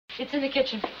It's in the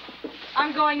kitchen.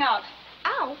 I'm going out.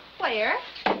 Out? Where?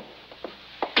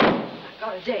 I've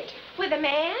got a date. With a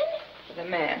man? With a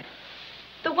man.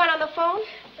 The one on the phone?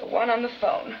 The one on the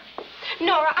phone.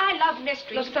 Nora, I love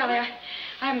mysteries. Look, Sally, I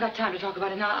haven't got time to talk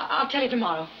about it now. I'll tell you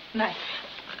tomorrow. Night.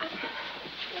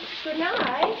 Good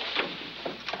night.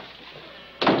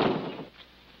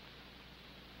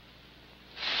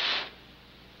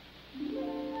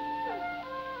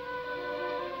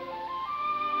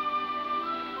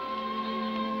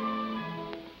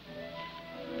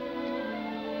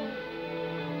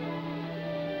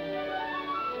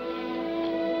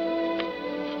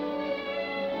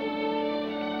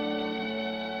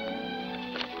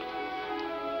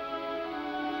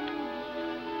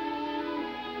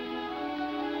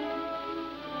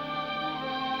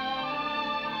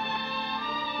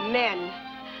 Men.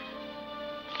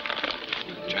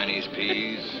 Chinese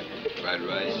peas, fried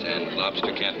rice, and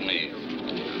lobster Cantonese.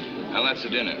 Now that's the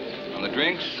dinner. On the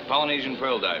drinks, Polynesian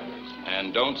pearl divers.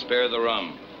 And don't spare the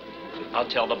rum. I'll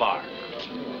tell the bar.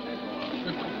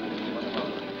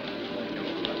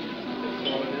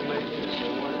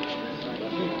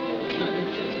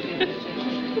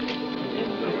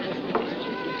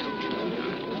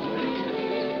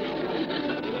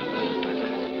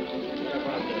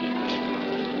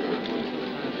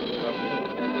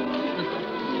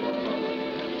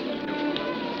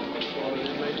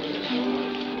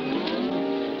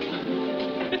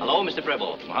 Hello, Mr.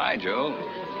 Preble. Hi, Joe.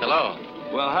 Hello.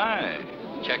 Well, hi.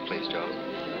 Check, please, Joe.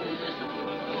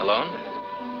 Alone?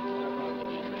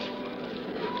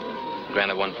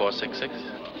 Granite 1466.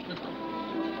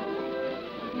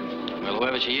 Well,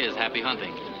 whoever she is, happy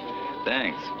hunting.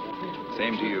 Thanks.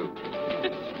 Same to you.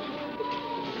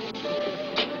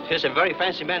 Here's a very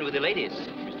fancy man with the ladies,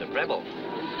 Mr. Preble.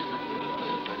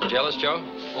 Jealous, Joe?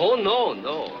 Oh, no,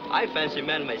 no. I fancy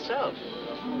men myself.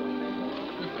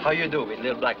 How you do with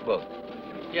little black book?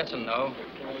 Yes and no.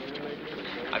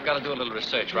 I've got to do a little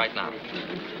research right now.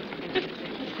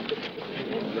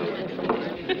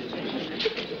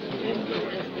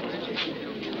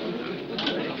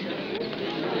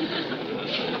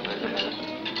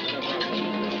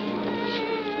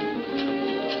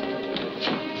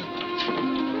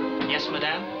 Yes,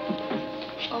 madame?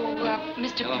 Oh,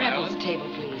 Mr. Hello, Preble's Marilyn? table,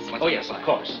 please. Oh, yes, of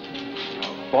course.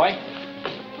 Boy?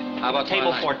 How about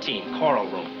table 14, choral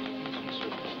room?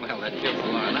 Well, that gives a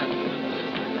lot of that.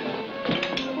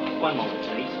 One moment,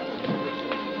 please.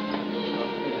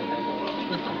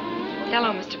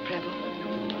 Hello, Mr. Preble.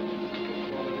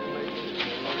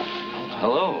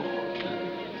 Hello.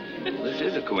 This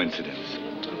is a coincidence.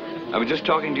 I was just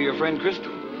talking to your friend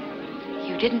Crystal.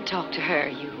 You didn't talk to her.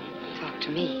 You talked to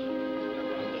me.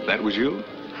 That was you?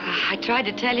 I tried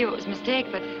to tell you it was a mistake,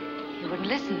 but you wouldn't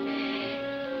listen.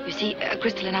 You see,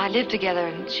 Crystal and I lived together,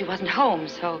 and she wasn't home,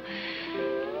 so...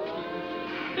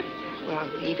 Well,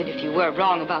 even if you were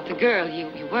wrong about the girl, you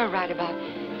were right about...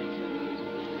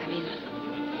 I mean,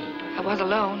 I was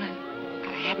alone, and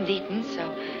I hadn't eaten,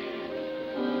 so...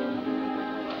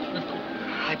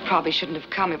 I probably shouldn't have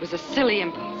come. It was a silly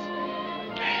impulse.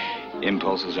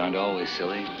 Impulses aren't always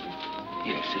silly.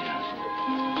 Here, sit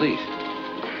down. Please.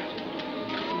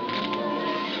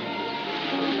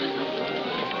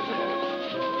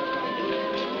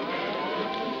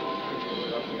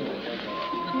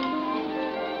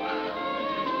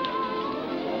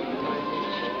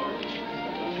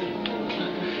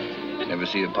 Ever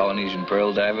see a Polynesian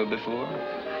pearl diver before?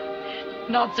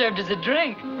 Not served as a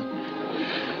drink.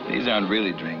 These aren't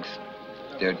really drinks.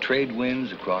 They're trade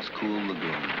winds across cool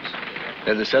lagoons.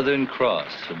 They're the Southern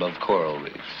Cross above coral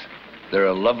reefs. They're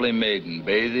a lovely maiden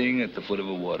bathing at the foot of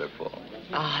a waterfall.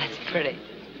 Oh, that's pretty.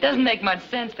 Doesn't make much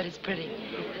sense, but it's pretty.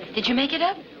 Did you make it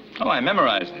up? Oh, I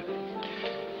memorized it.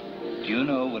 Do you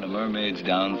know what a mermaid's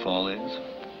downfall is?